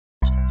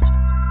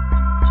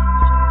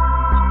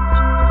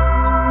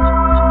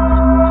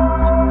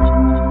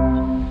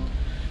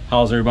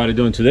How's everybody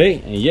doing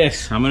today? And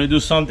yes, I'm gonna do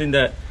something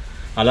that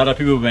a lot of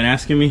people have been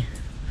asking me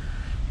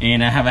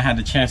and I haven't had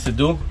the chance to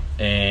do,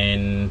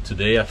 and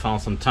today I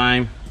found some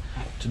time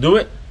to do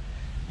it.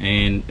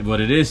 And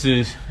what it is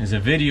a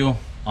video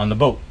on the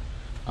boat,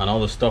 on all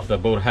the stuff the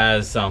boat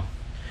has,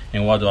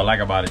 and what do I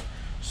like about it.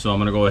 So I'm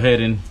gonna go ahead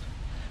and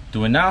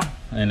do it now,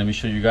 and let me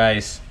show you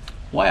guys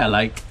why I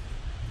like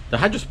the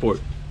Hydra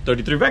Sport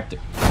 33 Vector.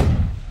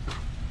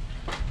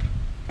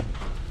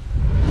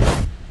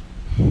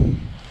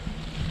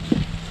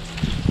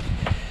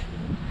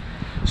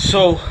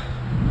 So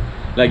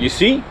like you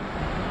see,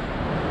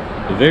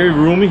 very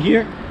roomy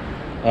here.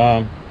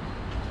 I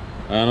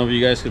don't know if you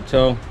guys could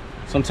tell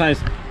sometimes,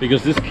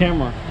 because this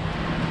camera,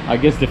 I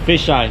guess the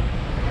fisheye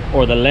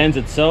or the lens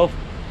itself,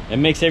 it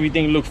makes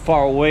everything look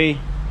far away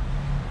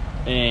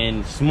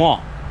and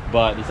small,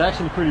 but it's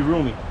actually pretty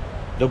roomy.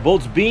 The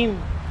boat's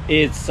beam,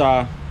 it's if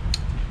I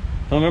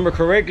remember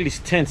correctly, it's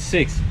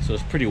 10.6, so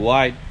it's pretty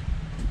wide.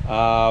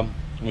 I'm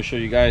gonna show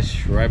you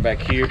guys right back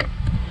here.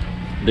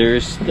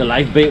 There's the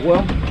live bait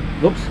well.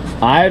 Oops,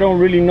 I don't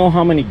really know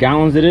how many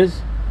gallons it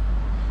is,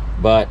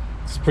 but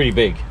it's pretty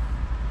big,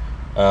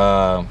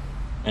 and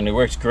it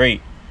works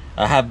great.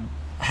 I have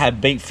had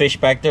bait fish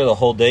back there the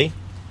whole day,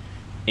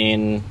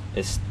 and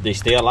they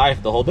stay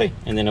alive the whole day.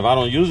 And then if I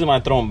don't use them, I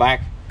throw them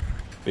back,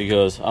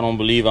 because I don't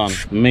believe I'm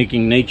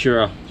making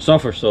nature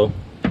suffer. So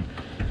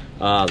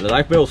the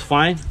live bait was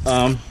fine.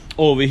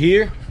 Over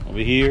here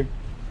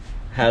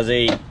has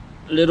a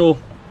little,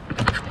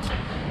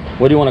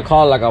 what do you want to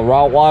call it, like a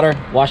raw water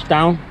wash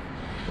down.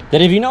 That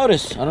if you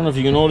notice, I don't know if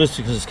you can notice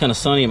because it's kind of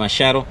sunny in my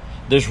shadow,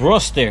 there's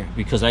rust there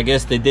because I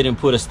guess they didn't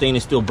put a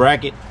stainless steel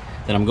bracket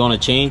that I'm going to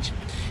change.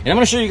 And I'm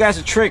going to show you guys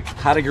a trick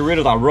how to get rid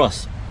of that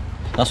rust.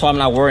 That's why I'm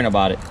not worrying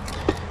about it.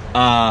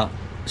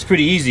 It's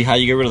pretty easy how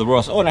you get rid of the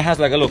rust. Oh, and it has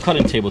like a little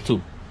cutting table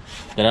too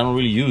that I don't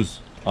really use.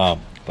 But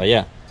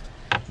yeah,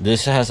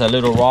 this has a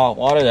little raw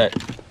water that,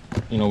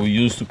 you know, we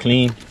use to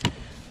clean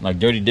like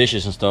dirty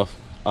dishes and stuff.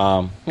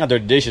 Not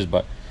dirty dishes,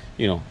 but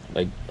you know,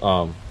 like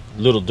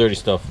little dirty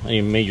stuff,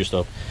 any major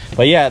stuff.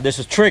 But yeah, there's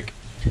a trick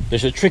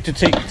to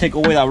take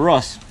away that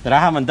rust that I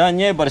haven't done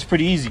yet, but it's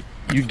pretty easy.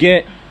 You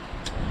get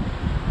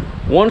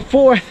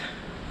 1/4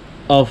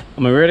 of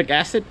muriatic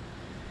acid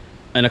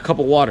and a cup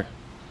of water,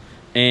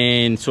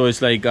 and so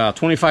it's like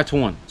 25 to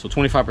 1, so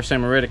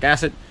 25% muriatic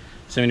acid,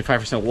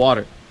 75%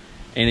 water.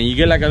 And then you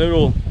get like a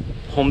little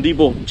Home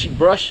Depot cheap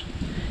brush,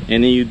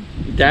 and then you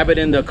dab it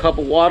in the cup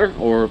of water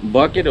or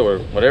bucket or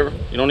whatever.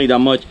 You don't need that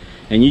much,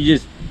 and you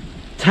just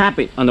tap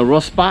it on the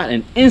rust spot,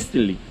 and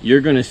instantly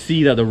you're gonna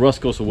see that the rust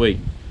goes away.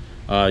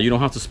 You don't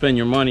have to spend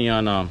your money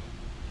on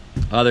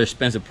other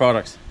expensive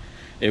products.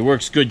 It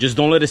works good. Just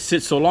don't let it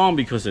sit so long,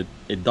 because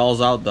it dulls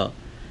out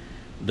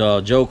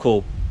the gel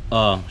coat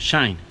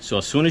shine. So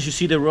as soon as you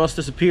see the rust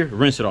disappear,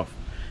 rinse it off,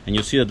 and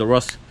you'll see that the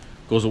rust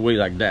goes away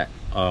like that.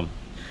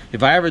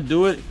 If I ever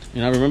do it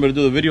and I remember to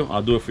do the video,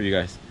 I'll do it for you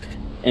guys.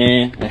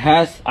 And it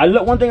has,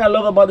 one thing I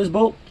love about this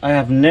boat, I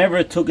have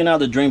never taken out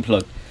the drain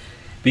plug,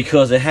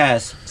 because it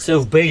has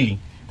self-bailing.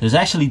 There's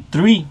actually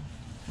 3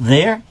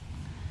 there,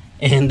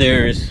 and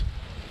there's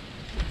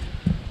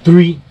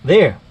 3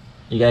 there.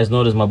 You guys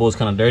notice my boat's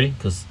kind of dirty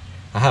because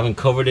I haven't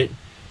covered it.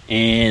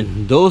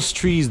 And those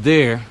trees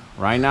there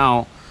right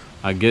now,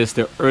 I guess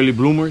they're early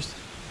bloomers,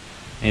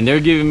 and they're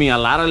giving me a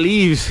lot of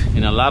leaves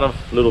and a lot of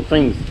little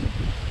things,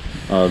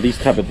 these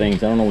type of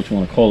things. I don't know what you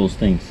want to call those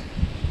things.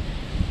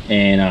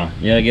 And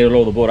yeah, I get it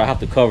over the boat, I have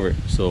to cover it.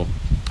 So,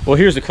 well,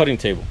 here's the cutting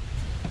table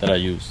that I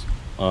use.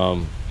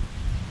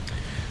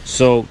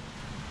 So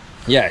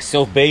yeah,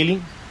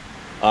 self-bailing.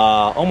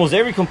 Almost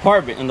every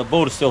compartment in the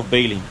boat is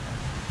self-bailing.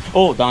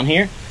 Oh, down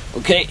here,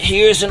 okay,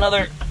 here's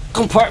another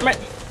compartment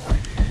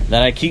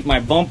that I keep my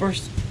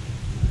bumpers,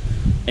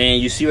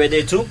 and you see right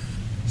there too,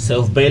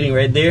 self-bailing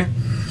right there.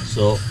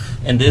 So,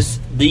 and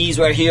these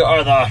right here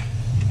are the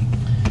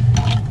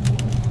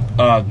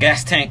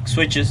gas tank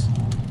switches.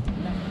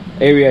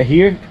 Area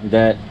here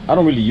that I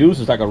don't really use,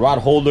 it's like a rod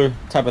holder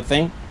type of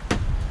thing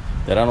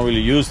that I don't really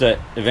use, that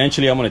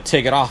eventually I'm gonna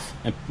take it off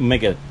and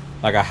make it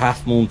like a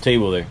half moon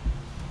table there,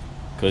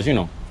 because you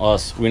know,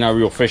 us, we're not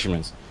real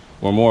fishermen,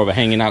 we're more of a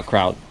hanging out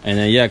crowd. And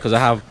then yeah, because I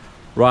have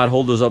rod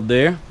holders up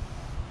there,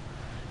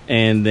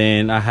 and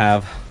then I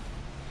have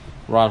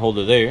rod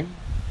holder there,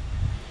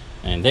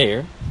 and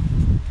there,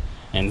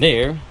 and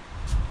there,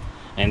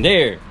 and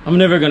there. I'm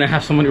never gonna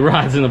have so many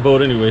rods in the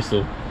boat anyway,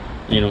 so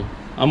you know,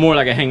 I'm more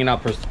like a hanging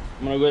out person.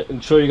 I'm gonna go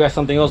and show you guys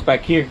something else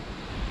back here.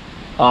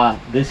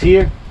 This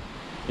here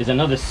is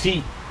another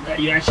seat that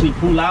you actually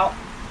pull out,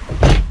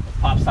 it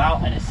pops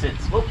out, and it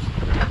sits. Whoops.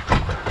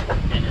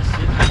 And it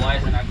sits. Why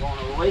is it not going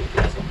all the way?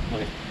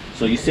 Okay.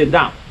 So you sit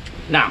down.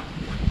 Now,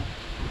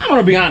 I'm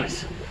gonna be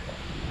honest.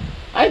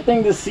 I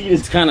think this seat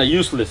is kind of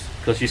useless,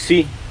 because you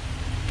see,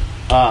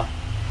 I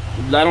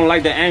don't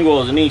like the angle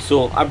of the knee,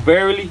 so I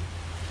barely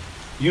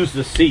use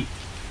the seat.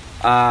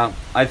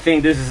 I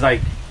think this is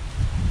like,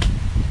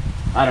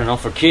 I don't know,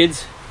 for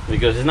kids,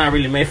 because it's not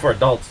really made for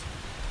adults.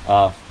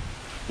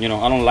 You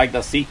know, I don't like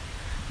that seat,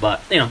 but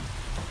you know,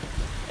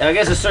 I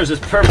guess it serves its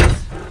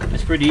purpose. It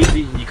It's pretty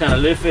easy. You kind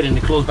of lift it and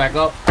it closes back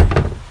up.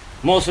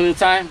 Most of the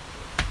time,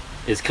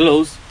 it's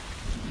closed.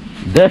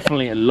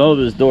 Definitely, I love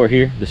this door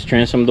here, this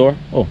transom door.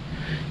 Oh,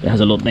 it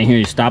has a little thing here,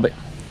 you stop it.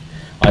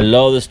 I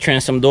love this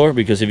transom door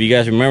because if you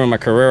guys remember, my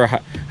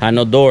Carrera had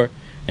no door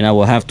and I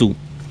will have to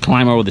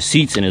climb over the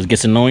seats and it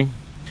gets annoying.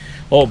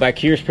 Oh, back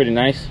here is pretty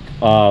nice.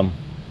 It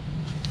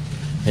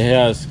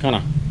has kind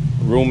of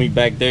roomy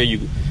back there.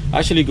 You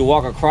actually could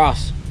walk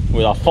across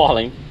without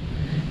falling.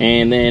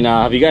 And then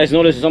if you guys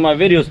notice in some of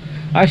my videos,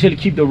 I actually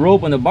keep the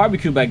rope and the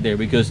barbecue back there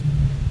because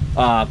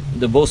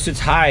the boat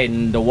sits high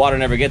and the water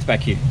never gets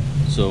back here.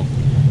 So,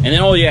 and then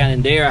oh yeah,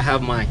 and there I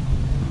have my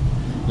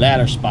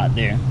ladder spot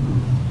there.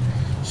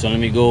 So let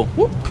me go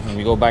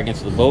back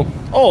into the boat.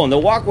 Oh, and the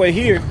walkway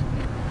here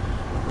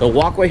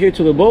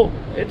to the boat,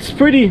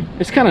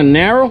 it's kind of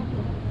narrow,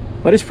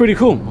 but it's pretty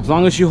cool. As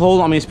long as you hold,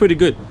 I mean, it's pretty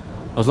good.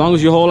 As long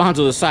as you hold on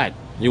to the side,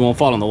 you won't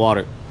fall in the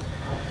water.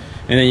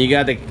 And then you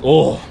got the,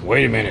 oh,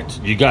 wait a minute.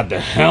 You got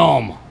the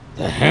helm.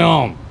 The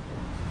helm.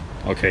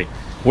 Okay,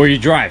 where you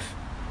drive.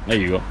 There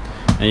you go.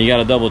 And you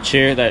got a double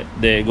chair that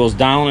goes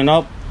down and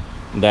up.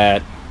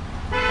 That,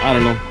 I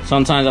don't know.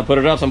 Sometimes I put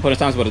it up,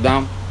 sometimes I put it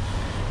down.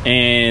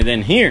 And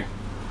then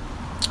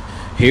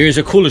here's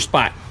a cooler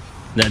spot.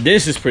 Now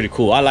this is pretty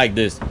cool. I like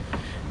this.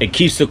 It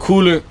keeps the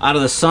cooler out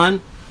of the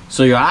sun,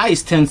 so your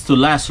ice tends to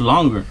last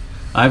longer.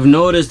 I've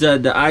noticed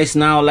that the ice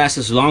now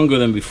lasts longer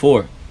than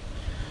before,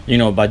 you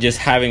know, by just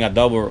having a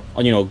double,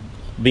 you know,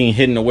 being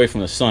hidden away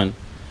from the sun.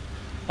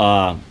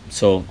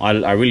 So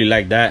I really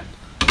like that.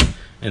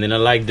 And then I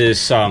like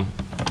this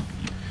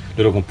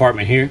little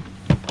compartment here.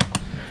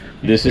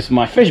 This is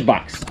my fish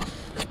box.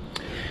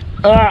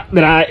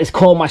 It's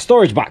called my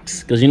storage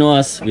box because you know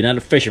us, we're not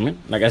a fisherman,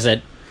 like I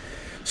said.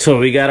 So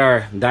we got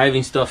our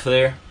diving stuff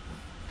there,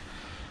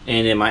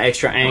 and then my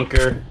extra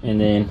anchor,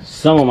 and then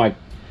some of my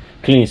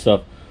cleaning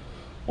stuff.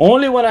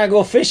 Only when I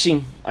go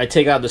fishing, I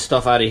take out the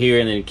stuff out of here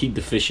and then keep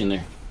the fish in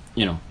there,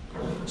 you know.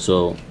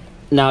 So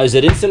now, is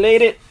it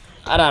insulated?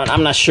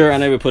 I'm not sure. I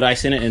never put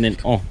ice in it. And then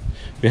oh,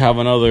 we have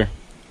another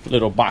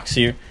little box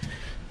here.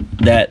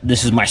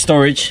 This is my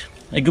storage.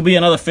 It could be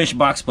another fish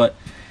box, but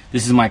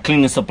this is my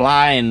cleaning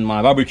supply and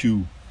my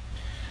barbecue.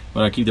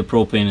 But I keep the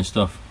propane and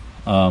stuff.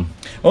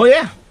 Oh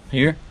yeah,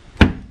 here's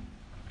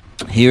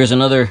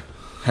another,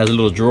 has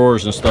little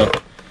drawers and stuff.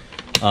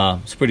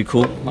 It's pretty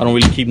cool. I don't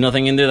really keep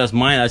nothing in there. That's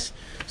mine. That's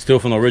still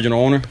from the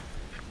original owner.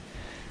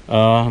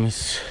 Let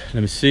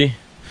me see.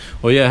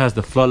 Oh yeah, it has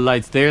the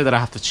floodlights there that I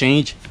have to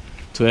change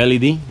to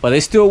LED, but they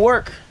still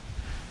work.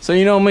 So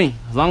you know me,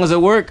 as long as it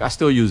works, I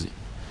still use it.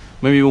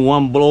 Maybe when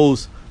one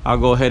blows, I'll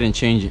go ahead and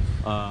change it.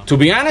 To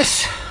be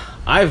honest,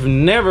 I've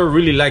never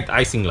really liked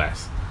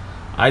isinglass.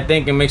 I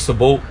think it makes the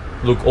boat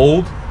look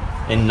old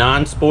and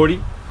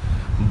non-sporty.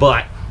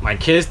 But my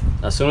kids,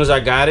 as soon as I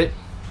got it,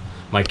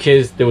 my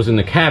kids, they was in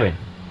the cabin,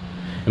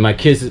 and my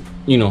kids,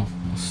 you know,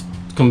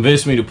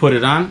 convinced me to put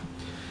it on.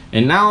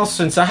 And now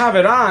since I have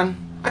it on,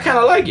 I kind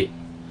of like it,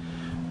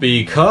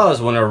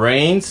 because when it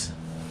rains,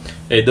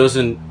 it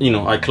doesn't, you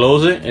know, I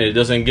close it and it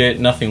doesn't get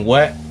nothing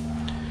wet.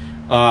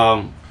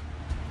 And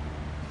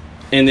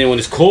then when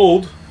it's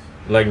cold,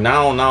 like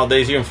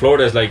nowadays here in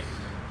Florida, it's like,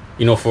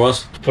 you know, for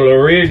us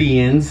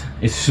Floridians,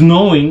 it's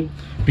snowing,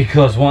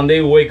 because one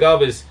day we wake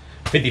up, it's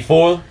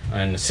 54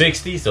 and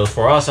 60. So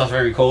for us, that's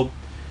very cold.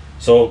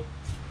 So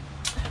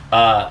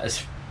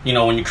it's, you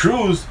know, when you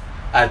cruise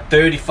at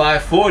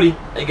 35, 40,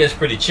 it gets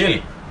pretty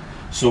chilly.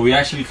 So we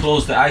actually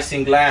close the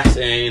isinglass,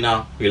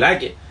 and we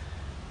like it,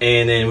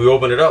 and then we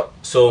open it up.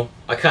 So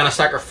I kind of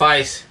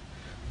sacrifice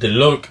the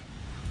look,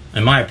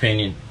 in my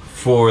opinion,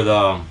 for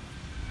the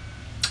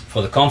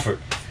comfort.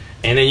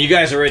 And then you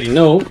guys already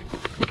know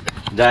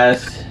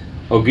that's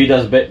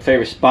Ogita's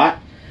favorite spot,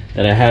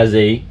 that it has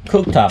a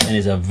cooktop, and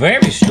it's a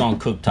very strong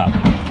cooktop.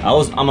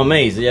 I'm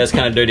amazed. Yeah, it's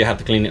kind of dirty. I have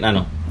to clean it. I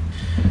know.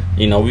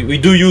 You know, we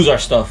do use our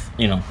stuff,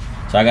 you know,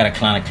 so I gotta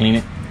kind of clean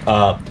it.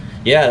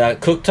 Yeah, that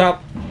cooktop,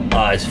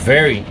 it's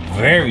very,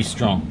 very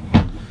strong.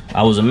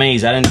 I was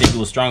amazed. I didn't think it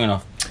was strong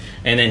enough.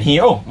 And then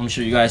here, oh, let me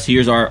show you guys.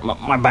 Here's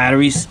my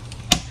batteries.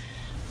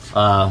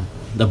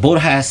 The boat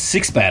has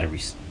 6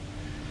 batteries.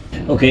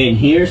 Okay, and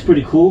here's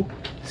pretty cool.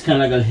 It's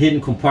kind of like a hidden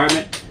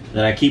compartment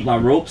that I keep my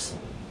ropes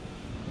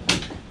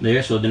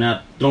there, so they're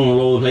not thrown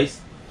all over the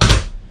place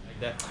like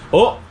that.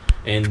 Oh,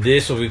 and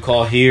this what we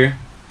call here,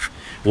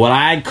 what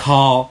I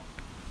call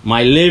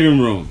my living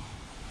room.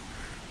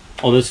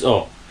 Oh, this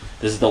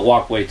is the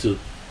walkway to,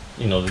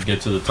 you know, to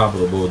get to the top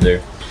of the boat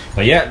there.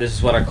 But yeah, this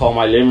is what I call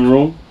my living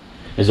room.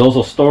 There's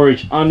also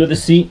storage under the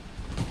seat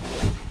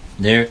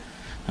there.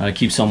 I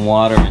keep some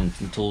water and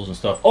some tools and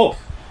stuff. Oh,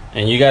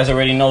 and you guys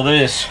already know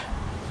this.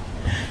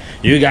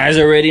 You guys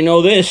already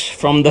know this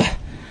from the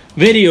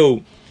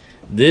video.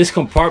 This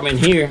compartment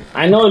here,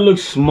 I know it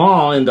looks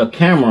small in the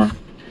camera,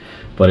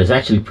 but it's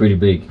actually pretty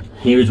big.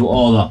 Here's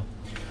what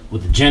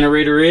the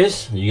generator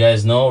is. You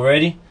guys know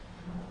already.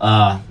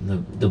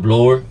 The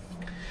blower,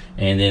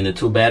 and then the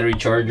 2 battery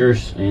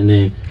chargers, and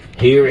then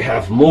here we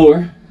have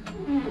more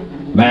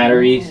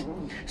batteries.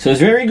 So it's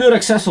very good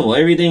accessible.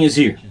 Everything is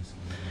here.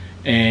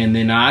 And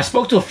then I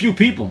spoke to a few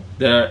people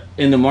that are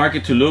in the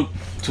market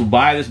to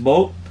buy this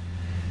boat.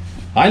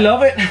 I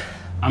love it.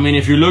 I mean,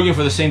 if you're looking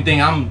for the same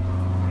thing I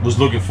was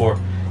looking for,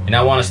 and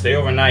I want to stay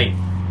overnight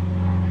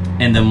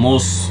in the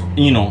most,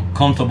 you know,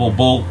 comfortable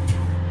boat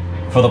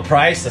for the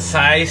price, the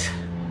size,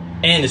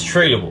 and it's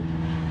trailable.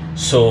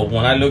 So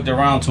when I looked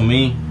around, to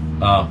me,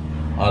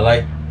 I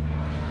like,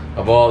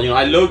 of all, you know,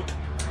 I looked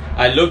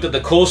at the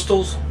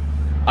coastals,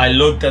 I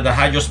looked at the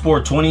Hydra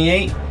Sport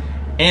 28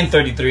 and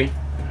 33.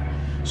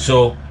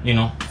 So, you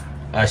know,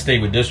 I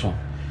stayed with this one.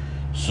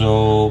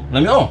 So let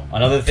me know.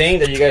 Another thing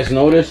that you guys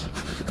noticed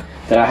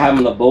that I have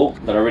on the boat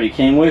that I already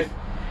came with,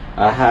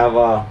 I have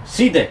a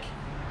sea deck.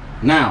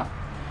 Now,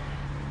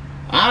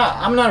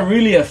 I'm not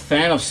really a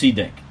fan of sea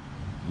deck.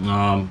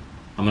 I'm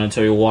gonna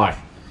tell you why.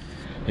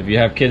 If you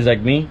have kids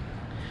like me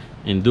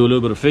and do a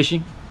little bit of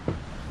fishing,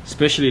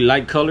 especially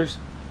light colors,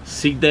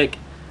 sea deck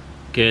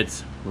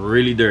gets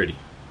really dirty.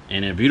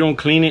 And if you don't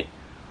clean it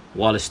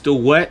while it's still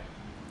wet,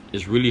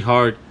 it's really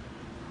hard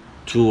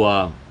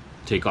to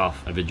take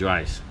off if it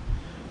dries.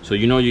 So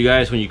you know, you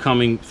guys, when you're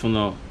coming from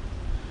the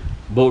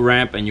boat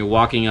ramp and you're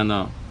walking on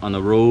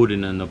the road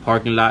and in the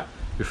parking lot,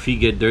 your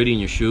feet get dirty in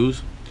your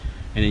shoes,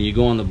 and then you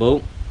go on the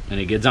boat and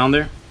it gets on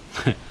there.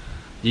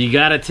 You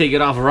gotta take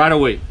it off right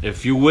away.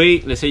 If you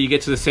wait, let's say you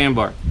get to the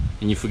sandbar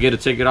and you forget to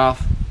take it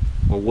off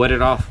or wet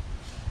it off,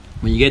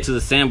 when you get to the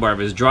sandbar, if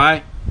it's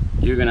dry,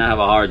 you're gonna have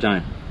a hard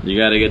time. You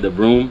gotta get the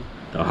broom,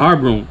 the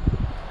hard broom,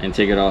 and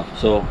take it off.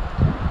 So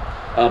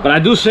but I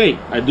do say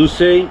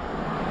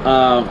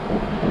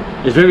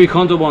it's very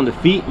comfortable on the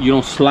feet. You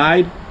don't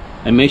slide,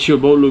 and makes your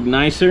boat look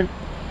nicer.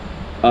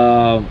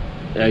 I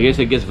guess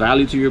it gets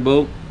value to your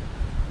boat,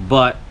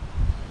 but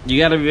you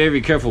got to be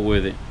very careful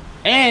with it.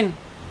 And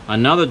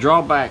another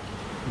drawback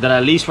that,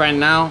 at least right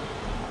now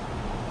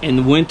in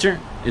the winter,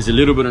 is a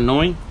little bit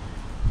annoying.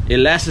 It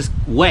lasts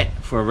wet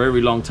for a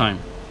very long time.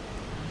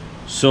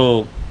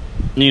 So,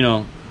 you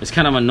know, it's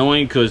kind of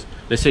annoying because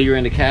let's say you're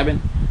in the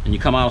cabin and you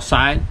come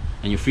outside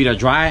and your feet are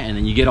dry, and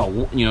then you get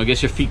all, you know,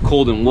 gets your feet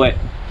cold and wet.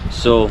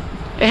 So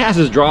it has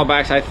its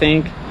drawbacks, I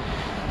think.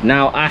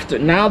 Now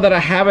that I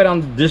have it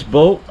on this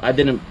boat, I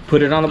didn't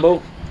put it on the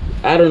boat.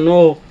 I don't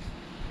know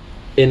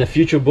in a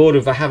future boat,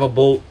 if I have a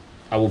boat,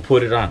 I will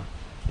put it on.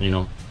 You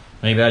know,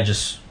 maybe I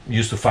just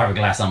use the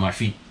fiberglass on my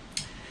feet.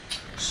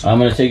 So I'm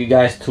gonna take you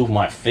guys to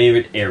my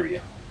favorite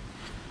area,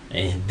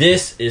 and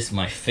this is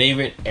my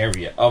favorite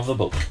area of the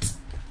boat.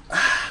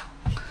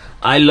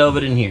 I love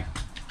it in here.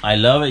 I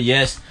love it.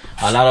 Yes,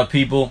 a lot of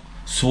people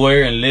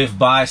swear and live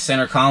by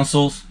center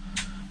consoles.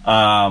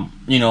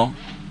 You know,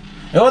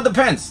 it all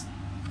depends.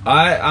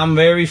 I'm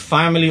very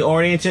family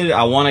oriented.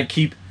 I want to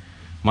keep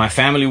my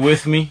family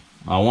with me.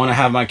 I want to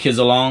have my kids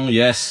along.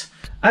 Yes,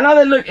 I know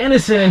they look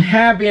innocent and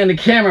happy on the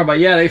camera, but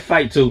yeah, they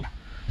fight too,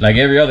 like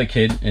every other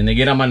kid, and they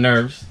get on my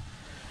nerves,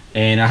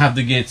 and I have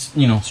to get,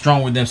 you know,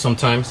 strong with them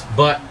sometimes.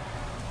 But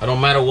I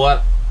don't matter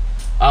what,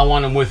 I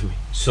want them with me.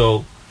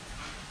 So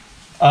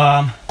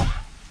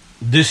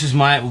this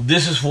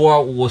is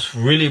what was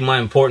really my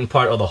important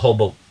part of the whole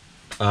boat.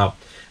 I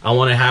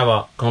want to have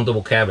a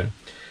comfortable cabin,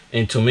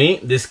 and to me,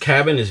 this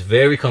cabin is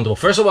very comfortable.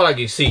 First of all, like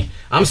you see,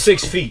 I'm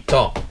 6 feet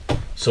tall,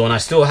 so, and I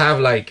still have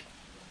like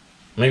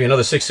maybe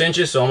another 6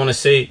 inches. So I'm gonna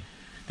say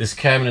this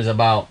cabin is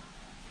about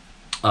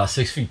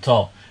 6 feet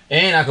tall,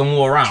 and I can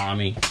move around. I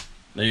mean,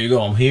 there you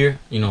go. I'm here,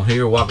 you know,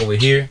 here, walk over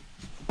here.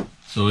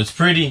 So it's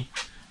pretty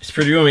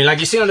roomy. Like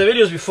you see on the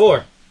videos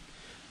before,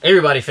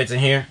 everybody fits in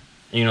here,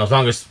 you know, as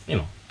long as, you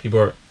know, people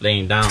are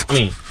laying down, I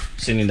mean,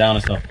 sitting down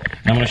and stuff.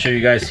 I'm gonna show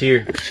you guys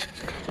here.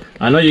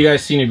 I know you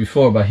guys seen it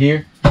before, but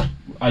here,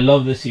 I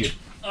love this here.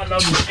 I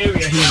love this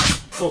area here.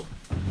 Oh,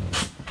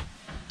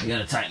 I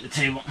gotta tighten the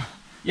table.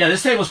 Yeah,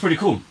 this table's pretty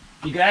cool.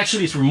 You can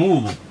actually, it's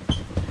removable.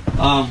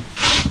 And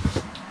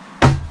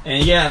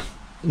yeah,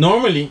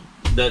 normally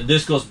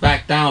this goes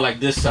back down like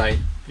this side,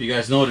 if you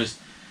guys noticed,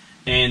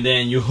 and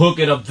then you hook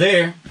it up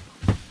there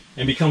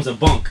and becomes a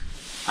bunk.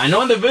 I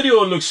know in the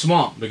video it looks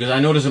small because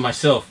I noticed it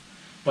myself,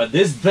 but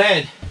this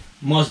bed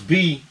must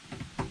be,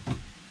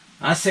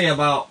 I say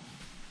about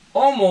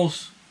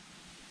almost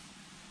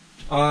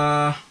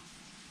I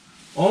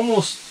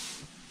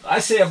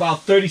say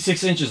about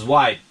 36 inches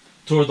wide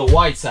toward the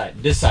wide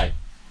side, this side,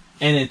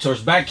 and then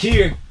towards back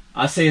here,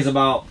 I say it's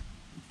about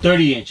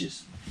 30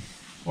 inches,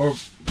 or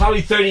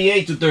probably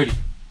 38 to 30.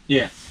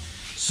 Yeah,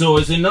 so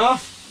it's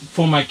enough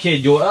for my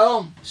kid.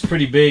 Joel is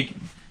pretty big,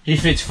 he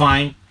fits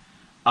fine.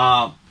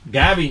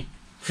 Gabby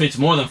fits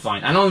more than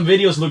fine. I know in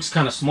videos looks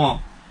kind of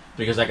small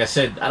because, like I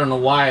said, I don't know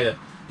why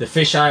the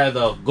fisheye of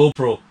the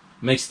GoPro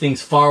makes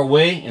things far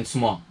away and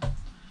small,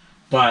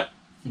 but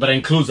it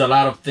includes a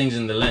lot of things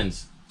in the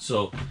lens.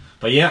 So,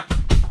 but yeah,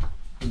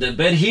 the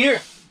bed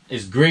here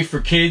is great for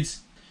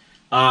kids.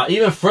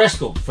 Even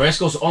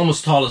Fresco's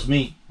almost tall as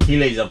me. He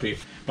lays up here.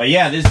 But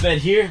yeah, this bed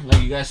here,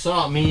 like you guys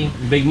saw, me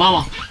and Big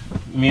Mama,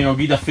 me and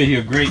Olguita fit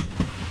here great.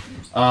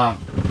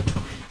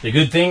 The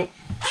good thing,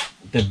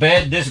 the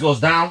bed, this goes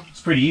down.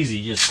 It's pretty easy.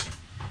 You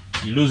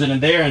lose it in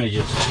there and it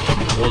just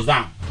goes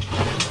down.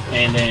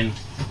 And then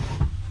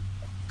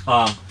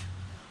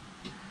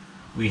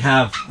we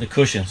have the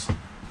cushions.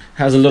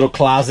 Has a little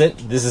closet.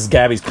 This is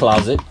Gabby's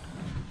closet.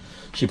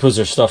 She puts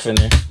her stuff in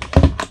there.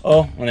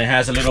 Oh, and it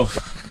has a little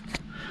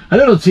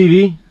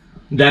TV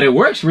that it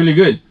works really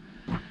good.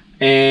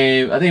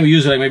 And I think we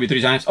use it like maybe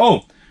 3 times.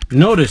 Oh,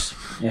 notice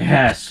it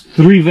has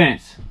 3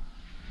 vents.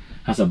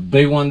 Has a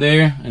big one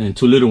there and then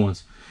 2 little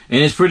ones.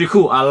 And it's pretty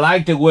cool. I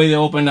like the way they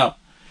open up.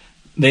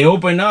 They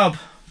open up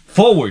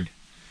forward.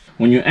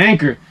 When you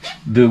anchor,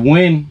 the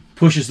wind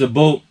pushes the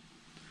boat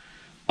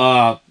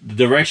the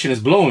direction is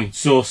blowing.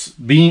 So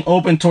being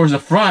open towards the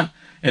front,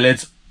 it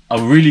lets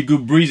a really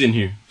good breeze in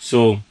here.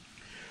 So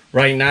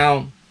right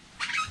now,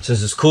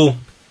 since it's cool,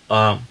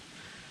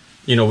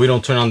 you know, we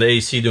don't turn on the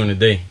AC during the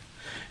day.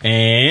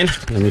 And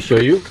let me show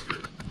you,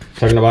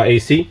 talking about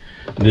AC,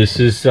 this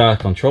is a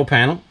control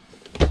panel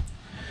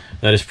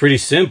that is pretty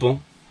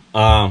simple.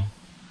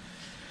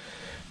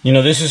 You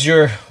know, this is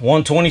your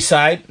 120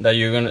 side that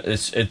you're gonna,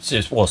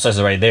 it's well, it says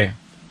it right there,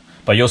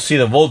 but you'll see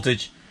the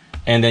voltage,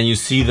 and then you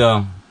see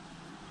the,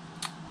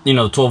 you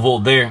know, the 12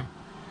 volt there,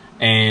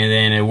 and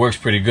then it works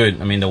pretty good.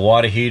 I mean, the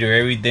water heater,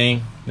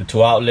 everything, the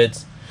 2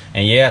 outlets.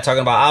 And yeah,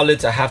 talking about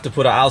outlets, I have to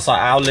put an outside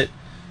outlet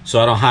so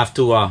I don't have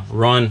to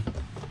run,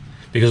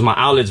 because my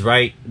outlet's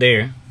right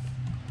there,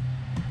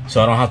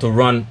 so I don't have to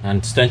run an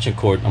extension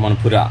cord. I'm gonna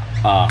put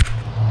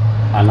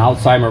an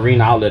outside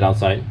marine outlet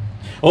outside.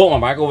 Oh, my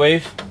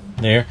microwave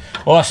there.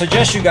 Well, I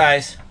suggest you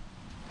guys,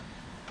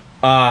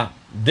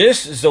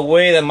 this is the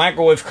way the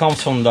microwave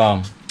comes from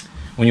the,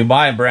 when you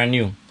buy it brand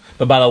new.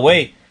 But by the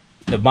way,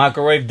 the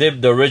microwave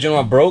dip, the original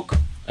one broke.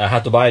 I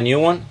had to buy a new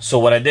one. So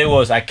what I did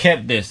was I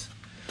kept this.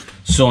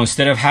 So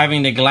instead of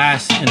having the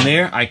glass in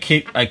there, I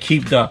keep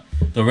the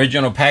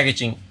original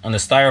packaging on the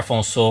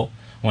styrofoam, so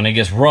when it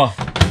gets rough,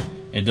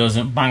 it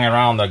doesn't bang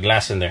around the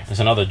glass in there. There's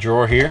another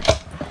drawer here.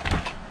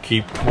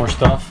 Keep more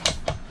stuff.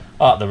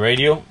 The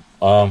radio.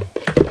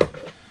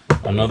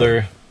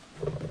 Another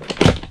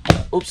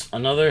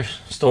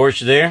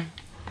storage there.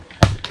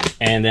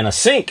 And then a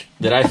sink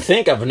that I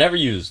think I've never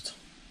used.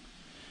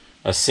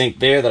 A sink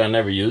there that I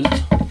never used.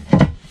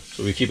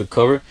 So we keep it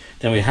covered.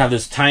 Then we have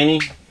this tiny,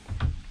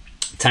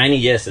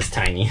 yes, it's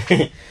tiny.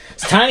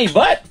 It's tiny,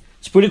 but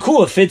it's pretty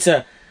cool. It fits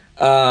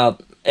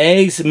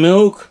eggs,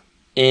 milk,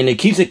 and it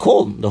keeps it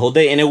cold the whole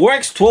day. And it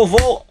works 12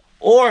 volt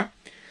or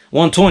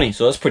 120,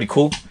 so that's pretty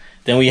cool.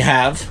 Then we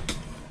have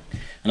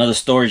another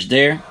storage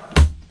there.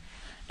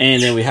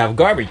 And then we have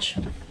garbage.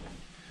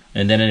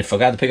 And then I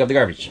forgot to pick up the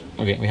garbage.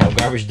 Okay, we have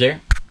garbage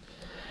there.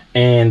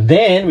 And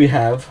then we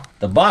have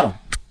the bottom.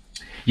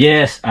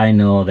 Yes, I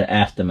know, the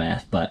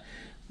aftermath, but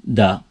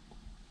the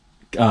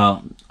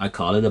I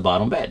call it the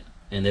bottom bed.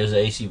 And there's an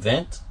AC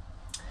vent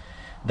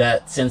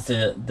that, since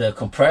the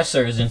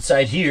compressor is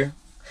inside here.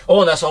 Oh,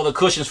 and that's all the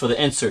cushions for the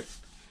insert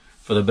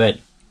for the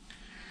bed.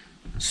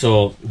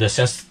 So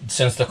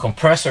since the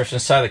compressor is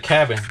inside the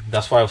cabin,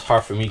 that's why it was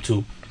hard for me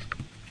to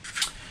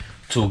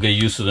get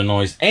used to the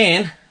noise.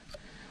 And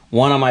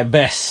one of my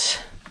best,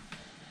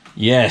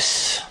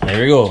 yes,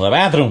 there we go, the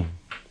bathroom.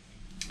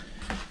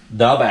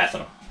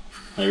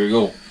 There we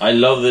go. I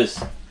love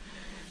this.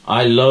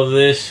 I love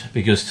this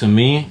because, to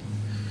me,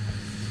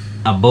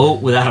 a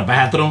boat without a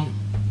bathroom,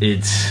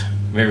 it's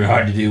very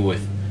hard to deal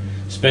with,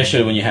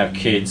 especially when you have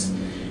kids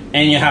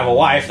and you have a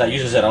wife that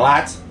uses it a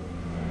lot.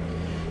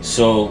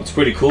 So it's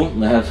pretty cool.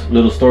 I have a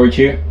little storage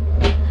here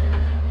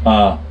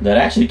that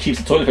actually keeps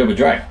the toilet paper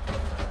dry.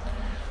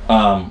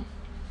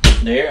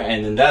 There,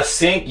 and then that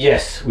sink,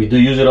 yes, we do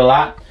use it a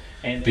lot,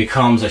 and it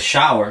becomes a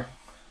shower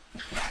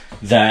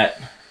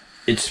that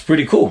it's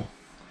pretty cool.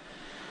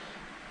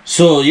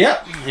 So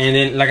yeah, and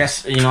then like I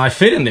said, you know, I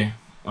fit in there.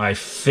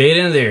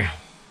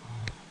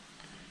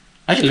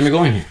 Actually, let me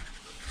go in here.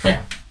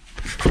 Yeah,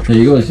 there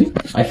you go. See,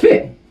 I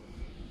fit.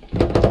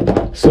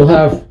 Still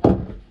have,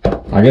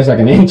 I guess, like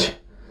an inch,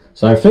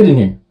 so I fit in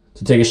here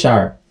to take a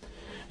shower.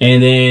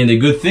 And then the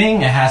good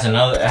thing, it has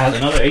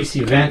another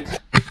AC vent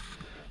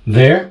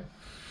there.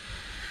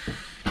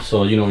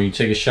 So, you know, when you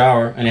take a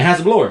shower, and it has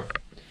a blower.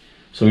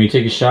 So when you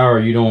take a shower,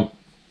 you don't,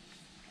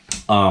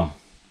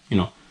 you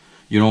know,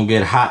 you don't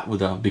get hot with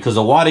the, because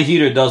the water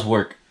heater does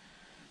work.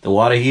 The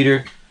water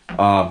heater,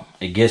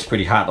 it gets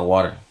pretty hot, the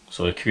water,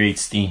 so it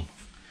creates steam.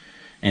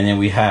 And then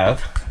we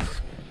have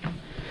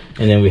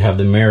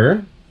the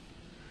mirror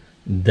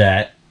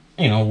that,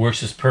 you know,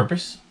 works its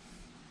purpose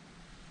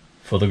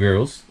for the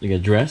girls to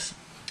get dressed.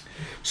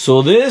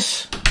 So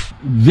this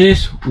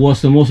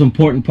was the most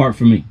important part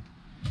for me.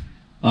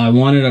 I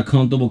wanted a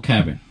comfortable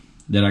cabin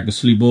that I could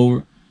sleep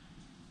over,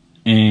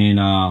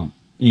 and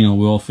you know,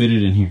 we all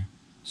fitted in here.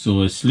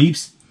 So it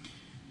sleeps,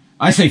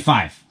 I say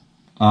 5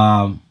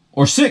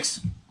 or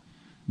 6,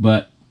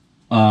 but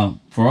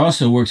for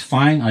us it works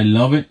fine. I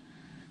love it.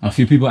 A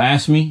few people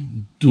ask me,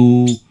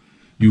 do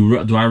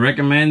I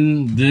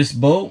recommend this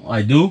boat?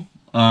 I do.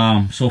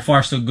 So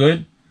far so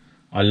good.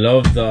 I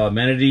love the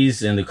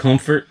amenities and the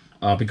comfort,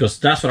 because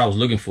that's what I was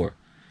looking for.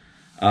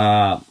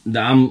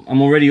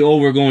 I'm already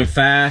over going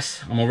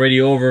fast. I'm already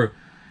over,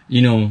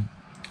 you know,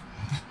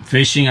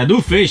 fishing. I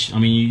do fish. I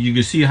mean, you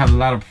can see I have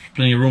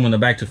plenty of room in the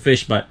back to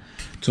fish, but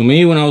To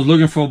me, when I was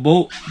looking for a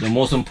boat, the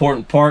most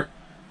important part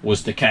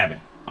was the cabin.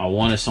 I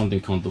wanted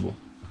something comfortable,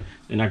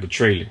 and like a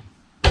trailer.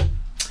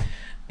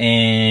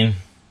 And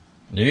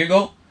there you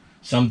go.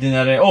 Something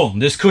that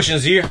this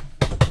cushion's here.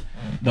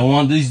 The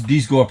one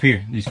these go up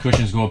here. These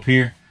cushions go up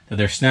here. That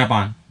they're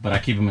snap-on, but I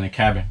keep them in the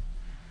cabin.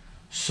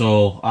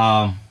 So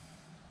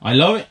I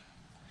love it.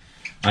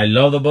 I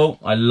love the boat.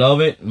 I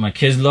love it. My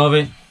kids love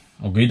it.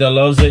 Ogrita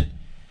loves it.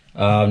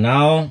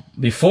 Now,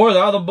 before the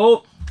other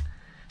boat,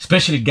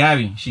 especially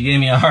Gabby, she gave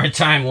me a hard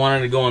time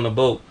wanting to go on the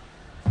boat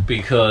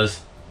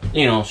because,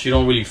 you know, she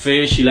don't really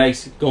fish. She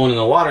likes going in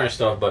the water and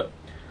stuff, but,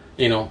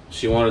 you know,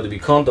 she wanted to be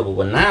comfortable.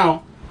 But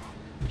now,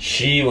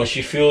 when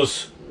she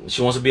feels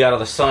she wants to be out of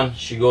the sun,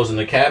 she goes in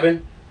the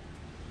cabin.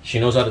 She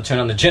knows how to turn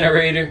on the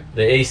generator,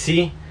 the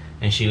AC,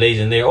 and she lays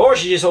in there. Or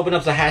she just opens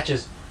up the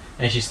hatches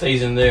and she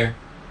stays in there,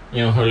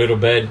 you know, her little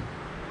bed,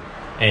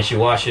 and she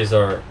watches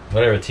or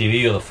whatever,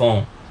 TV or the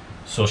phone.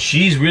 So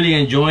she's really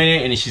enjoying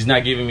it, and she's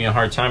not giving me a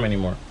hard time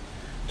anymore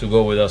to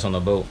go with us on the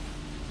boat.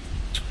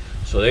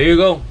 So there you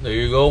go. There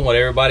you go. What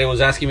everybody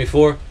was asking me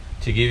for,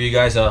 to give you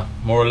guys a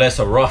more or less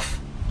a rough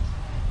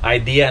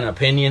idea and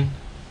opinion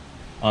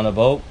on the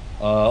boat.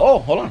 Oh,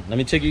 hold on. Let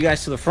me take you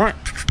guys to the front.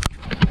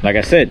 Like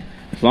I said,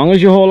 as long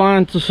as you hold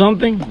on to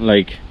something,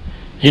 like,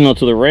 you know,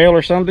 to the rail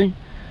or something,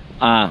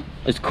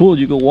 it's cool.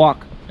 You can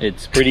walk.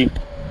 It's pretty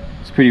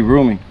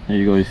roomy. There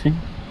you go. You see?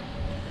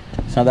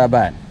 It's not that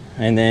bad.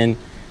 And then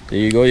there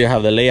you go. You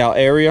have the layout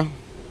area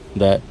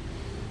that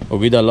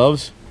Ogrita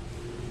loves.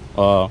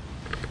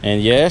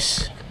 And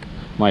yes,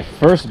 my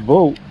first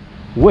boat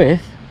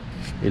with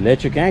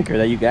electric anchor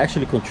that you can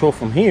actually control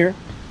from here,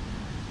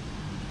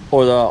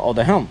 or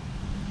the helm.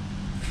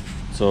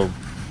 So,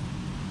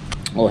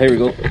 oh, here we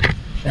go.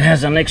 It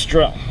has an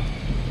extra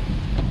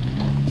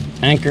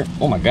anchor.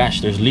 Oh my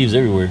gosh, there's leaves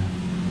everywhere.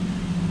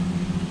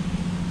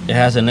 It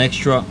has an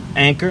extra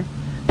anchor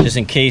just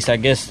in case, I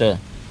guess, the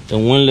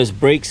windlass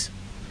breaks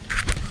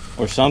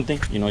or something.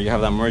 You know, you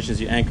have that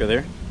emergency anchor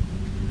there.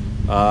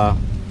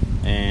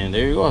 And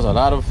there you go. There's a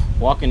lot of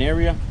walking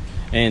area.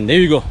 And there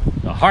you go,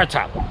 the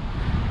hardtop.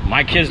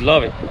 My kids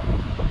love it.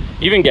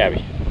 Even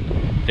Gabby.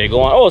 They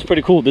go on. Oh, it's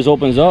pretty cool. This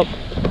opens up,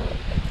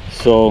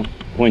 so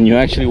when you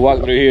actually walk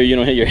through here, you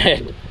don't hit your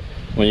head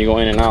when you go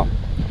in and out.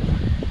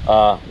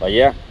 But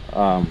yeah,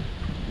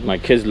 my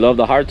kids love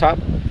the hardtop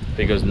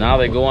because now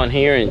they go on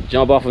here and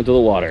jump off into the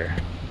water.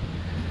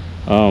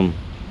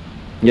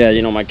 Yeah,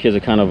 you know, my kids are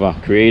kind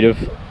of creative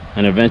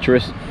and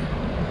adventurous,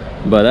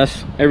 but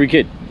that's every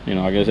kid. You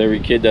know, I guess every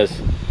kid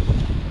that's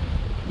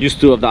used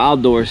to the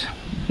outdoors,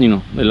 you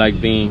know, they like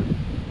being,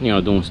 you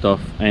know, doing stuff.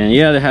 And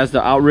yeah, it has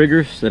the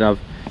outriggers that I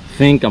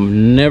think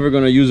I'm never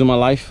gonna use in my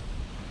life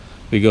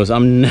because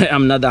I'm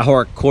not that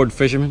hardcore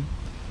fisherman.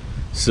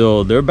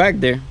 So they're back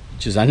there,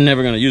 just I'm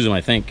never gonna use them,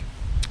 I think.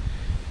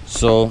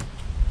 So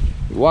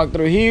you walk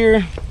through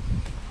here,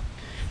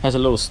 has a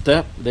little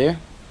step there.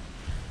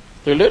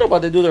 They're little,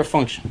 but they do their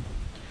function.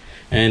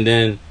 And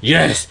then,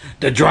 yes,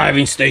 the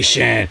driving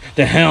station,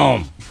 the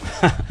helm.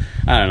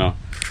 I don't know,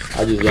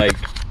 I just like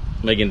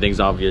making things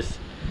obvious.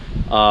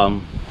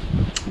 But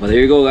there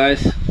you go,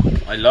 guys.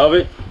 I love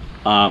it.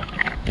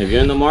 If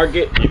you're in the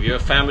market, if you're a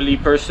family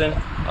person,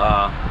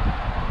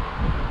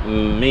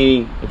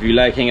 meaning if you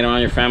like hanging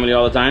around your family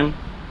all the time,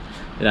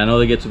 and I know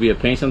they get to be a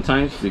pain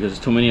sometimes because there's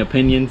too many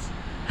opinions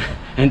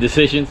and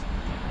decisions,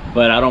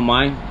 but I don't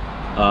mind.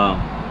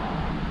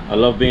 I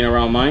love being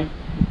around mine.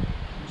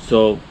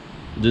 So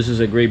this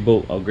is a great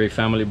boat, a great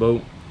family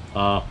boat.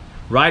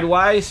 Ride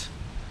wise,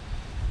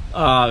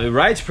 it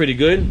rides pretty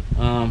good.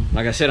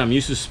 Like I said, I'm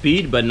used to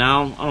speed, but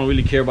now I don't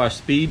really care about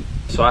speed.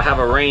 So I have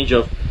a range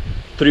of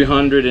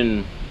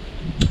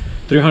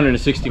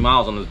 360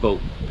 miles on this boat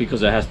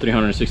because it has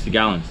 360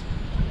 gallons.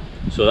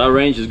 So that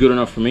range is good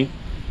enough for me.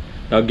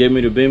 That'll get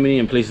me to Bimini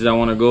and places I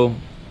want to go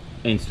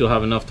and still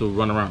have enough to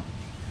run around.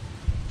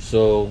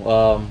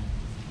 So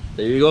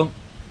there you go.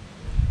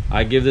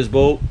 I give this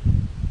boat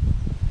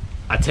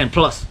a 10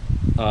 plus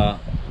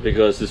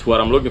because it's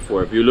what I'm looking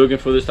for. If you're looking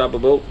for this type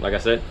of boat, like I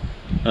said,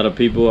 a lot of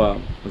people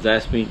was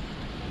asking me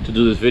to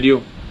do this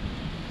video.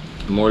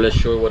 I'm more or less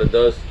sure what it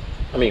does.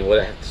 I mean,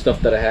 what stuff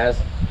that it has.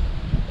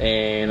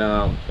 And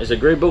it's a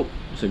great boat.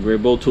 It's a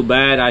great boat. Too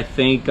bad I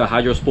think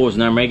Hydro Sports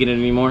not making it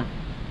anymore.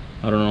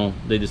 I don't know.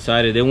 They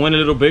decided they went a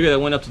little bigger. They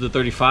went up to the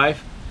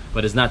 35,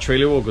 but it's not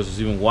trailerable because it's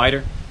even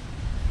wider.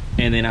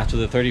 And then after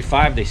the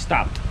 35, they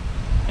stopped.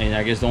 And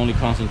I guess they're only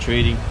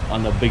concentrating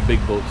on the big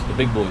boats, the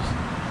big boys.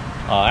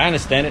 I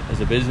understand it.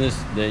 It's a business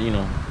that, you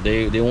know,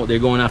 they're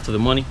going after the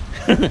money.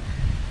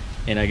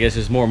 And I guess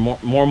it's more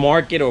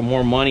market or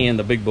more money in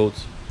the big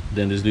boats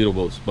than these little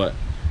boats. But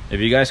if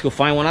you guys could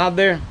find one out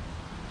there,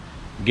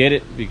 get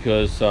it,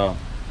 because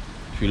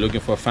if you're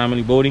looking for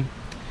family boating,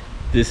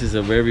 this is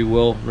a very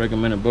well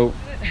recommended boat.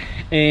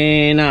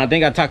 And I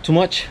think I talked too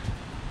much.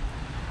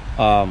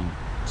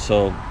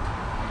 So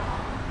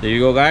there you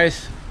go,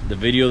 guys. The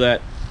video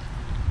that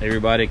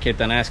everybody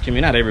kept on asking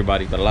me, not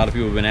everybody, but a lot of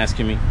people have been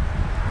asking me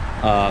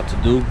to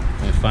do,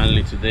 and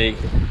finally today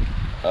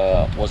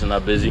wasn't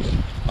that busy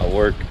at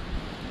work,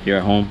 here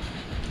at home,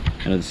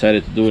 and I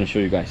decided to do it and show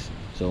you guys.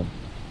 So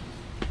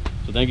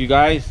thank you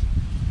guys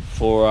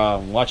for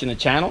watching the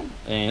channel.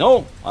 And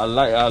I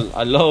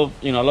love,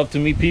 you know, I love to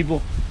meet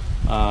people.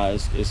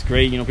 It's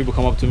great, you know, people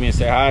come up to me and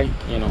say hi,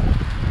 you know.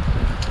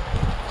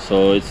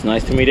 So it's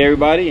nice to meet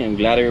everybody. I'm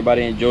glad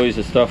everybody enjoys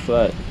the stuff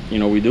that, you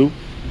know, we do.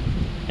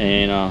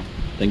 And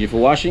thank you for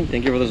watching.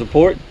 Thank you for the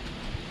support.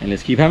 And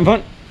let's keep having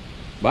fun.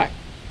 Bye.